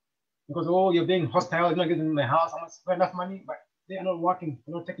 Because, oh, you're being hostile, you're not getting in my house, I'm not spending enough money, but they are not working,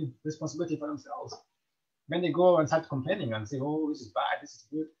 they're not taking responsibility for themselves. Then they go and start complaining and say, oh, this is bad, this is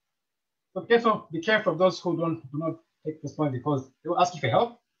good. So be careful of those who do not take responsibility, because they will ask you for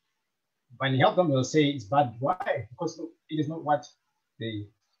help. When you help them, they'll say it's bad. Why? Because it is not what they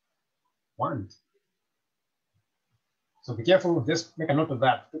want. So be careful, just make a note of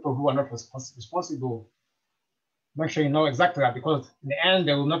that. People who are not responsible, make sure you know exactly that, because in the end,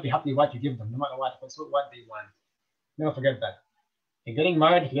 they will not be happy with what you give them, no matter what, because it's what they want. Never forget that. If you're getting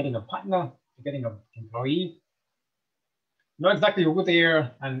married, if you're getting a partner, if you're getting an employee, know exactly who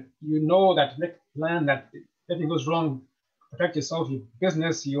there, and you know that make a plan that if anything goes wrong, protect yourself, your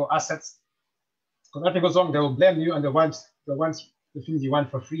business, your assets. Because if anything goes wrong, they will blame you and they want the things you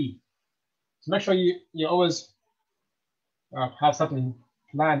want for free. So make sure you always have something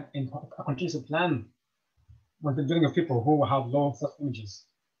planned, in a continuous plan when you're dealing with people who have low self-images.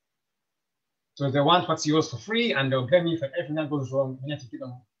 So they want what's yours for free, and they'll blame you for everything that goes wrong. You have to give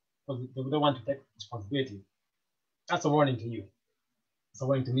them, because they don't want to take responsibility. That's a warning to you. It's a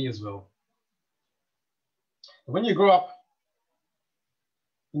warning to me as well. When you grow up,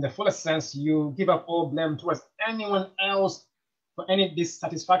 in the fullest sense, you give up all blame towards anyone else for any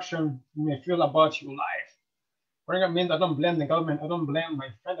dissatisfaction you may feel about your life. Growing up means I don't blame the government, I don't blame my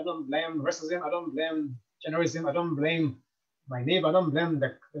friend, I don't blame racism, I don't blame genderism, I don't blame my neighbor, I don't blame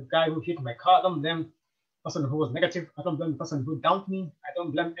the guy who hit my car, I don't blame the person who was negative, I don't blame the person who downed me, I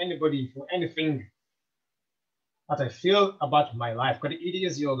don't blame anybody for anything that I feel about my life, because it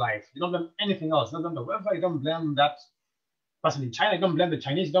is your life. You don't blame anything else. You don't blame the weather, you don't blame that person in China, you don't blame the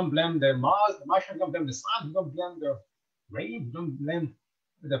Chinese, you don't blame the Mars, the Martian, you don't blame the sun, you don't blame the rain. Don't blame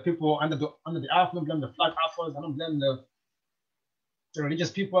the people under the earth. Don't blame the flat earthers. I don't blame the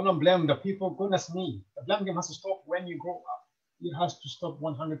religious people. I don't blame the people. Goodness me, the blame game has to stop when you grow up. It has to stop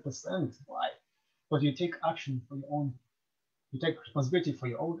 100%. Why? Because you take action for your own. You take responsibility for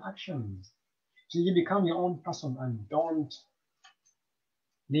your own actions. So you become your own person and don't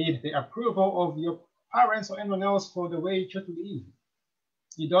need the approval of your parents or anyone else for the way you choose to live.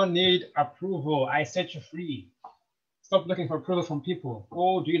 You don't need approval. I set you free. Stop looking for approval from people.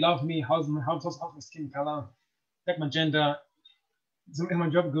 Oh, do you love me? How's my skin color? Check my gender. Is my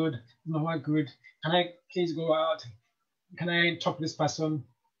job good? Is my work good? Can I please go out? Can I talk to this person?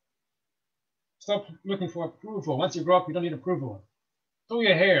 Stop looking for approval. Once you grow up, you don't need approval. Do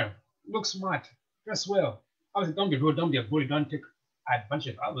your hair. Look smart. Dress well. Obviously, don't be rude. Don't be a bully. Don't take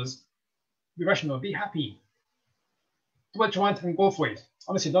advantage of others. Be rational. Be happy. Do what you want and go for it.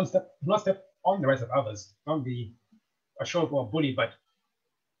 Honestly, do not step on the rights of others. Don't be a short or a bully, but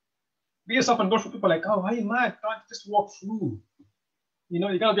be yourself and go for people like, oh, hey, man, don't just walk through. You know,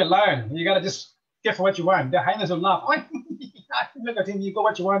 you gotta be a lion. You gotta just get for what you want. The hyenas will laugh. Look at him, you go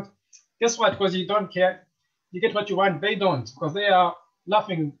what you want. Guess what? Because you don't care. You get what you want. They don't, because they are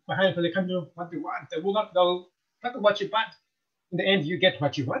laughing behind because they can't do what they want. They'll talk about you, but in the end, you get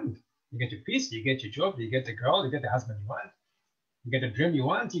what you want. You get your peace, you get your job, you get the girl, you get the husband you want, you get the dream you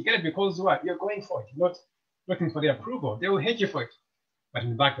want. You get it because what? You're going for it. You're not looking for their approval. They will hate you for it. But in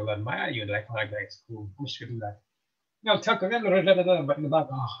the back, they'll admire you. They're like, oh, that's cool. I wish you could do that. You know, tell them, but in the back,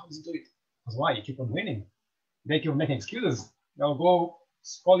 oh, how does it do it? Because why? You keep on winning. They keep on making excuses. They'll go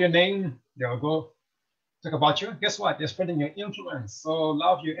spoil your name. They'll go talk about you. Guess what? They're spreading your influence. So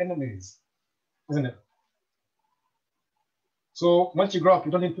love your enemies, isn't it? So once you grow up,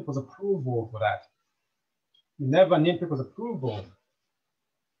 you don't need people's approval for that. You never need people's approval.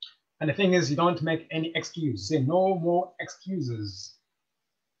 And the thing is, you don't make any excuse. Say no more excuses.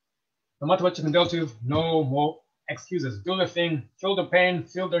 No matter what you can deal with, no more excuses. Do the thing, feel the pain,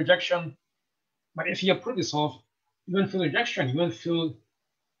 feel the rejection. But if you approve yourself, you won't feel rejection. You won't feel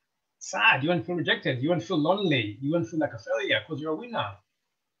sad. You won't feel rejected. You won't feel lonely. You won't feel like a failure because you're a winner.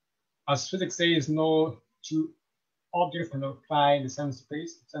 As physics says, no two objects can occupy the same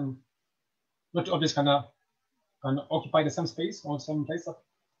space. Not two objects can occupy the same space or the same place.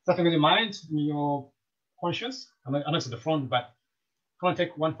 Something in your mind, in your conscious. I'm not at the front, but can't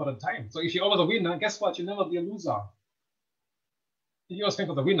take one for a time. So if you're always a winner, guess what? You'll never be a loser. If you always think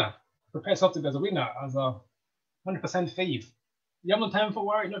of the winner, prepare yourself to be as a winner, as a 100% faith. You have no time for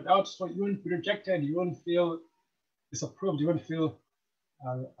worry, no doubt, so you won't be rejected, you won't feel disapproved, you won't feel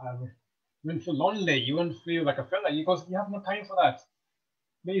lonely, you won't feel like a failure because you have no time for that.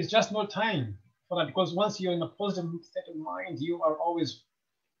 There is just no time for that because once you're in a positive state of mind, you are always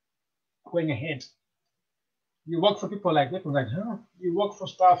going ahead. You work for people like, huh? You work for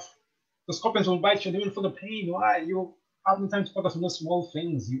stuff. The scorpions will bite you, even for the pain. Why? You have no time to focus on those small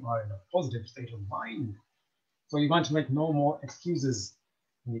things. You are in a positive state of mind. So you want to make no more excuses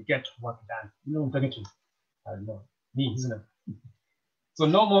when you get work done. You know what I'm talking to? I don't know. Me, isn't it? So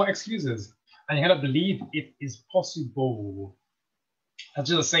no more excuses. And you gotta believe it is possible. As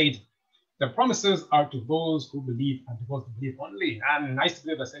Jesus said, the promises are to those who believe and to those who believe only. And I used to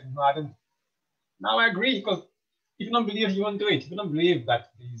believe, I said, no, I don't. Now I agree, because if you don't believe, you won't do it. If you don't believe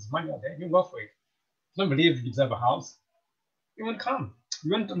that there's money out there, you won't go for it. If you don't believe you deserve a house, you won't come.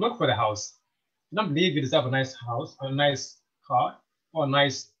 You won't look for the house. If you don't believe you deserve a nice house, or a nice car, or a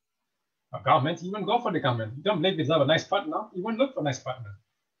nice garment, you won't go for the garment. If you don't believe you deserve a nice partner, you won't look for a nice partner.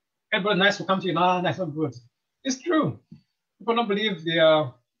 Everybody nice will come to you, nah, nice, not good. It's true. People don't believe they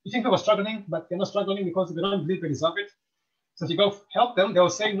are, you think people are struggling, but they're not struggling because they don't believe they deserve it. So if you go help them, they'll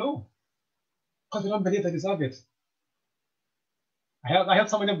say no, because they don't believe they deserve it. I helped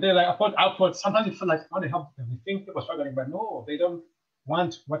someone up there, like I thought sometimes you feel like I want to help them. They think people are struggling, but no, they don't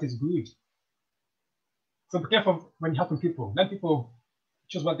want what is good. So be careful when you're helping people. Let people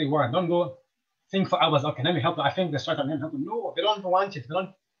choose what they want. Don't go think for hours, okay, let me help them. I think they're struggling, let me help them. No, they don't want it. They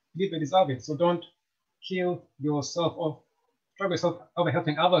don't believe they deserve it. So don't kill yourself or struggle yourself over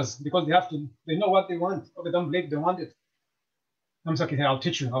helping others because they know what they want, or they don't believe they want it. I'm sorry, okay, I'll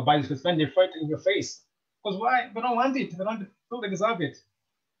teach you, I'll buy this, spend it right in your face. Because why? They don't want it. They don't feel they deserve it.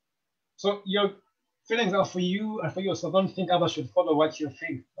 So your feelings are for you and for yourself. Don't think others should follow what you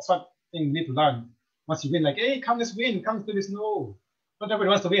think. That's what thing you need to learn. Once you win, like, hey, come, let's win, come do this. No. Not everybody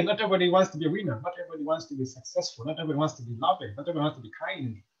wants to win. Not everybody wants to be a winner. Not everybody wants to be successful. Not everybody wants to be loving. Not everybody wants to be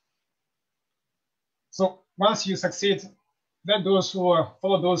kind. So once you succeed, let those who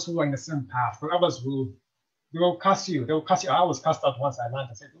follow those who are in the same path. For others they will curse you. They will curse you. I was cursed out once I learned.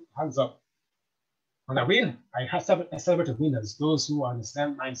 I said, hands up. When I win, I celebrate winners, those who are in the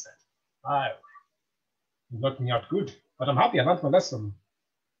same mindset. Wow, it knocked me out good, but I'm happy I learned my lesson.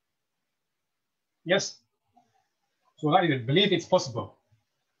 Yes, so that is it. Believe it's possible.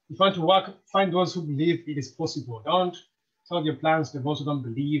 If you want to work, find those who believe it is possible. Don't tell your plans to those who don't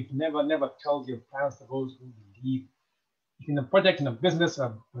believe. Never, never tell your plans to those who believe. If you're in a project, in a business,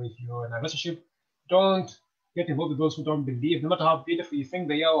 or if you're in a relationship, don't get involved with those who don't believe, no matter how beautiful you think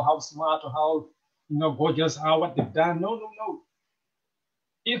they are, or how smart, or how gorgeous, how what they've done. No, no, no.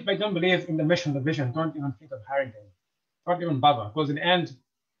 If they don't believe in the mission, the vision, don't even think of hiring them. Don't even bother, because in the end,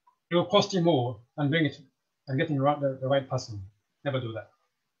 it will cost you more than doing it and getting the right person. Never do that.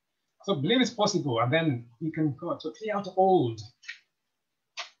 So believe it's possible, and then you can go. So clear out the old.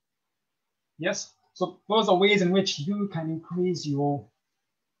 Yes. So those are ways in which you can increase your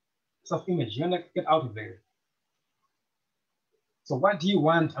self-image. You want to get out of there. So what do you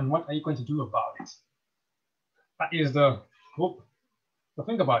want, and what are you going to do about it? That is the hope. So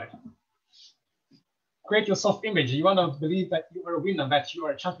think about it. Create your self-image. You want to believe that you are a winner, that you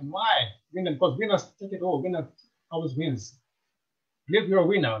are a champion. Why? Winner, because winners take it all. Winner always wins. Believe you're a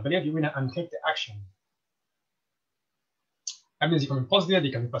winner. Believe you're a winner and take the action. That means you can be positive,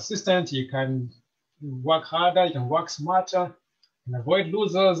 you can be persistent, you can work harder, you can work smarter, you can avoid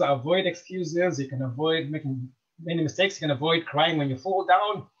losers, avoid excuses, you can avoid making many mistakes, you can avoid crying when you fall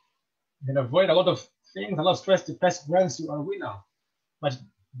down, you can avoid a lot of things, a lot of stress, depressed once you are a winner. But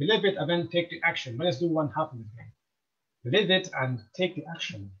believe it and then take the action. Let's do one happiness game. Believe it and take the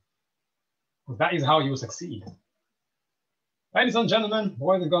action. Because that is how you succeed. Ladies and gentlemen,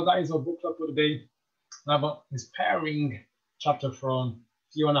 boys and girls, that is our book club for today. Another inspiring chapter from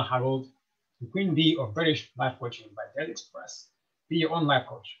Fiona Harold, The Queen Bee of British Life Coaching by Daily Express. Be your own life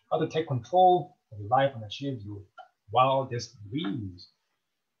coach. How to take control of your life and achieve your wildest dreams.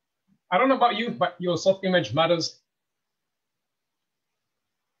 I don't know about you, but your self-image matters.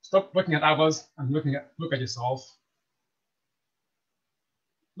 Stop looking at others and look at yourself.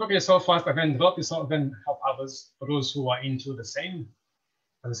 Look at yourself first, and then develop yourself, then help others. For those who are into the same,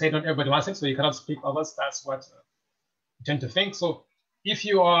 as I say, not everybody wants it, so you cannot speak others. That's what you tend to think. So if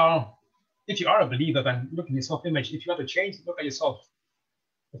you are a believer, then look at your self-image. If you want to change, look at yourself.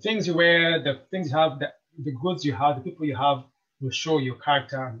 The things you wear, the things you have, the goods you have, the people you have will show your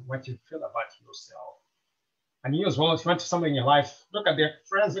character and what you feel about yourself. And you as well, if you want something in your life, look at their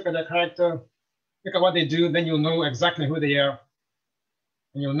friends, look at their character, look at what they do, then you'll know exactly who they are.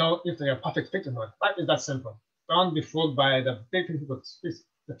 And you'll know if they're a perfect fit or not. Life is that simple. Don't be fooled by the big people,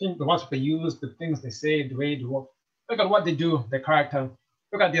 the words they use, the things they say, the way they walk. Look at what they do, their character.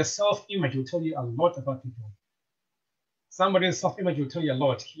 Look at their self-image. Will tell you a lot about people. Somebody's self-image will tell you a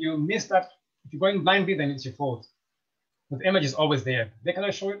lot. If you miss that, if you're going blindly, then it's your fault. But the image is always there. They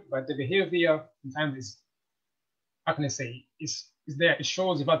cannot show it, but the behavior sometimes is, how can I say, is there. It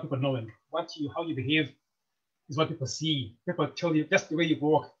shows about people knowing how you behave is what people see. People tell you just the way you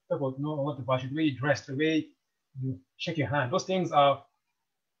walk. People know a lot about you, the way you dress, the way you shake your hand. Those things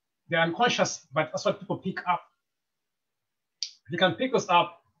they're unconscious, but that's what people pick up. If you can pick us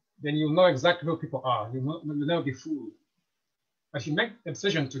up, then you'll know exactly who people are. You'll never be fooled. But if you make the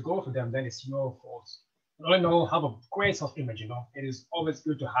decision to go for them, then it's your fault. You only know, have a great self-image, It is always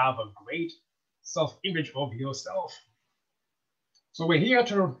good to have a great self-image of yourself. So we're here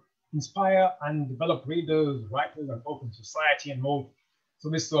to inspire and develop readers, writers, and open society and more. So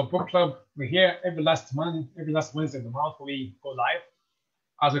this is our book club. We're here every last Wednesday of the month we go live.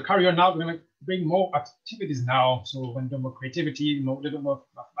 As we carry on now, we're going to bring more activities now. So we're going to do more creativity, a little more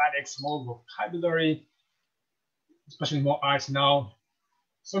mathematics, more vocabulary, especially more art now.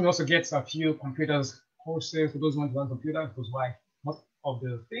 So we also get a few computers courses for those who want to learn computer, because why most of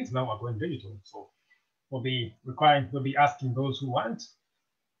the things now are going digital. So we'll be asking those who want.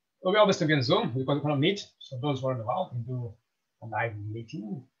 We'll be obviously be on Zoom because we're going to meet. So those who are in the world can do a live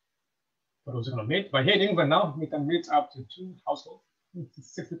meeting for those who are going to meet. But here in England now, we can meet up to 2 households.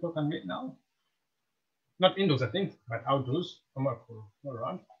 6 people can meet now. Not indoors, I think, but outdoors, somewhere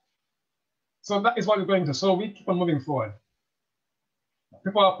around. So that is what we're going to. So we keep on moving forward.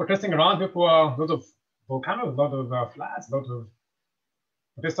 People are protesting around. People are a lot of volcanoes, a lot of floods, a lot of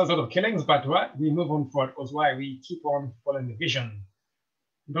protesters, a lot of killings. But what? We move on forward because why? We keep on following the vision.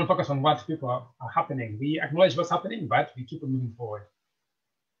 We don't focus on what people are happening. We acknowledge what's happening, but we keep on moving forward.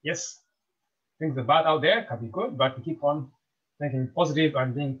 Yes, things are bad out there, can be good, but we keep on thinking positive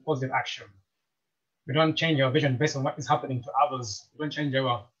and doing positive action. We don't change our vision based on what is happening to others. We don't change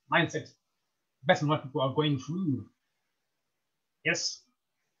our mindset based on what people are going through. Yes,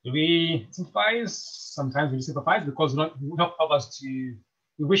 do we sympathize? Sometimes we sympathize because we help others to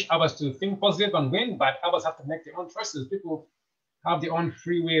we wish others to think positive and win, but others have to make their own choices. People have their own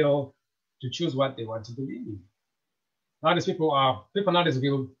free will to choose what they want to believe. Nowadays, people nowadays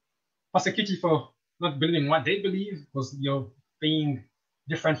will persecute you for not believing what they believe because you're being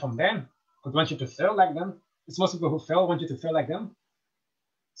different from them, because they want you to fail like them. It's most people who fail want you to fail like them.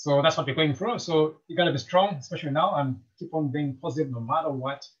 So that's what we're going through. So you gotta be strong, especially now, and keep on being positive no matter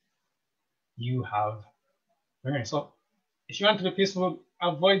what you have. Okay, so if you want to be peaceful,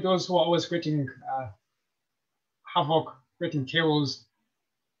 avoid those who are always creating havoc, creating chaos.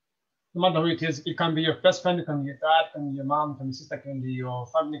 No matter who it is, it can be your best friend, it can be your dad, it can be your mom, it can be your sister, it can be your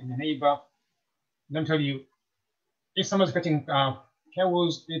family, it can be your neighbor. Let me tell you, if someone's creating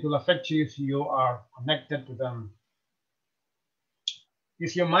chaos, it will affect you if you are connected to them.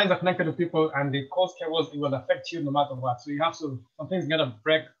 If your minds are connected to people and they cause chaos, it will affect you no matter what. So you have to, some things you gotta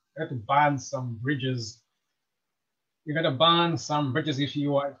break, you have to burn some bridges. You gotta burn some bridges if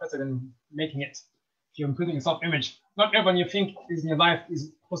you are interested in making it. If you're improving your self-image. Not everyone you think is in your life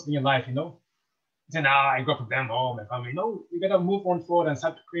is supposed to be in your life, you know? You say, nah, I go for them, oh, my family. No, you gotta move on forward and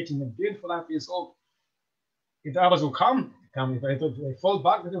start creating a beautiful life for yourself. If the others will come. If they fall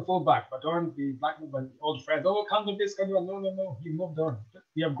back, they can fall back. But don't be blackmailed by old friends. Oh, come to this, come to that. No. You moved on.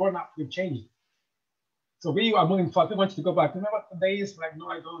 We have grown up, we've changed. So we are moving forward. We want you to go back. Remember the days? Like, no,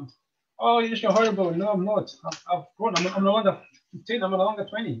 I don't. Oh, you're horrible. No, I'm not. I've grown. I'm no longer 15. I'm no longer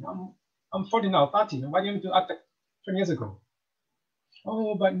 20. I'm 40 now, 30. Why do you need to act like 20 years ago?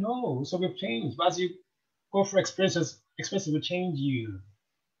 Oh, but no. So we've changed. But as you go through experiences will change you.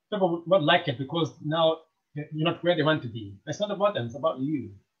 People won't like it because now you're not where they want to be. It's not about them, it's about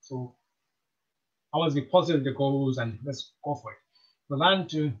you. So always be positive with the goals and let's go for it. So learn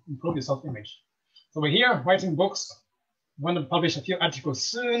to improve your self-image. So we're here writing books. We're going to publish a few articles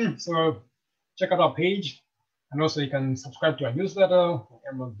soon. So check out our page. And also you can subscribe to our newsletter,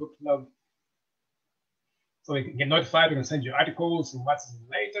 Emerald Book Club. So you can get notified, we can send you articles and what's the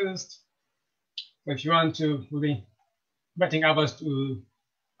latest. So if you want to really inviting others to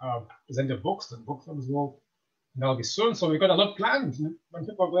present your books, the book club as well. And that'll be soon. So we've got a lot planned. When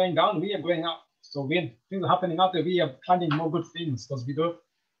people are going down, we are going up. So when things are happening out there, we are planning more good things because we do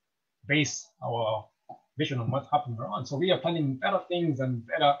base our vision on what's happening around. So we are planning better things and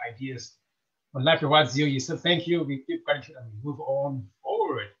better ideas. When life rewards you, you say thank you, we give gratitude and we move on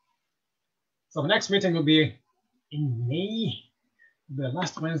forward. So the next meeting will be in May, the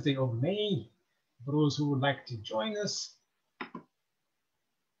last Wednesday of May. For those who would like to join us,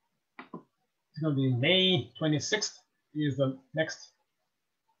 it's going to be May 26th is the next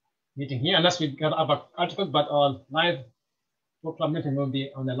meeting here, unless we got other articles, but our live book club meeting will be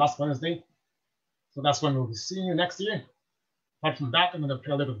on the last Wednesday. So that's when we'll be seeing you next year. Apart from that, I'm going to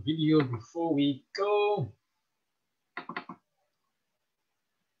play a little video before we go.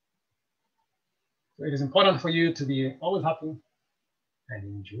 So it is important for you to be always happy and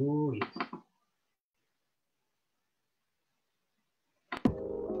enjoy it.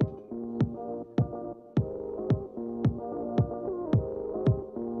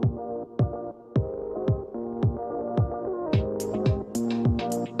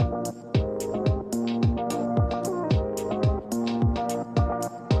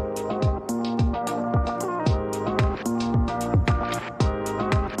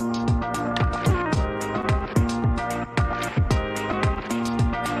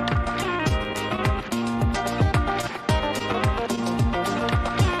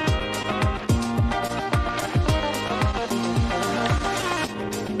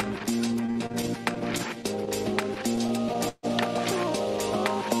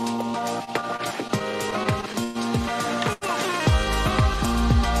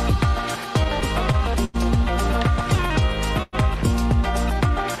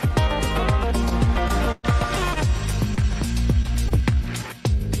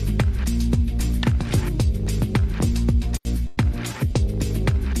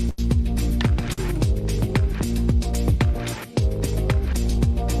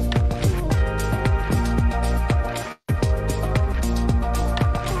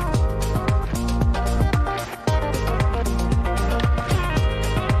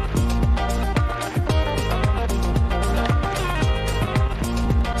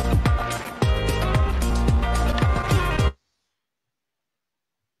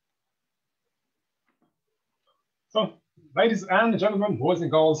 So, ladies and gentlemen, boys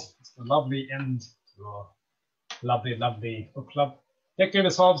and girls, it's a lovely end to a lovely, lovely book club. Take care of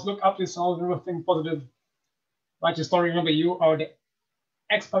yourselves, look after yourselves, everything positive. Write your story. Remember, you are the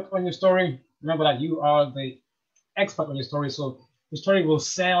expert on your story. Remember that you are the expert on your story. So your story will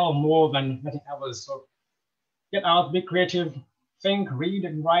sell more than letting others. So get out, be creative, think, read,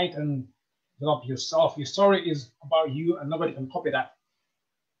 and write, and develop yourself. Your story is about you, and nobody can copy that.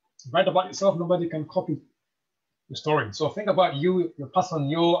 Write about yourself, nobody can copy your story. So think about you, your person,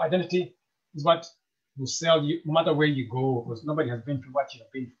 your identity is what will sell you no matter where you go, because nobody has been through what you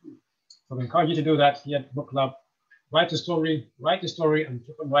have been through. So I encourage you to do that here at Book Club. Write your story, and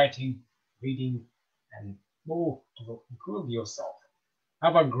keep on writing, reading, and move to improve yourself.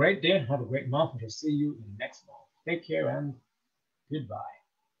 Have a great day, have a great month, and we'll see you in the next month. Take care and goodbye.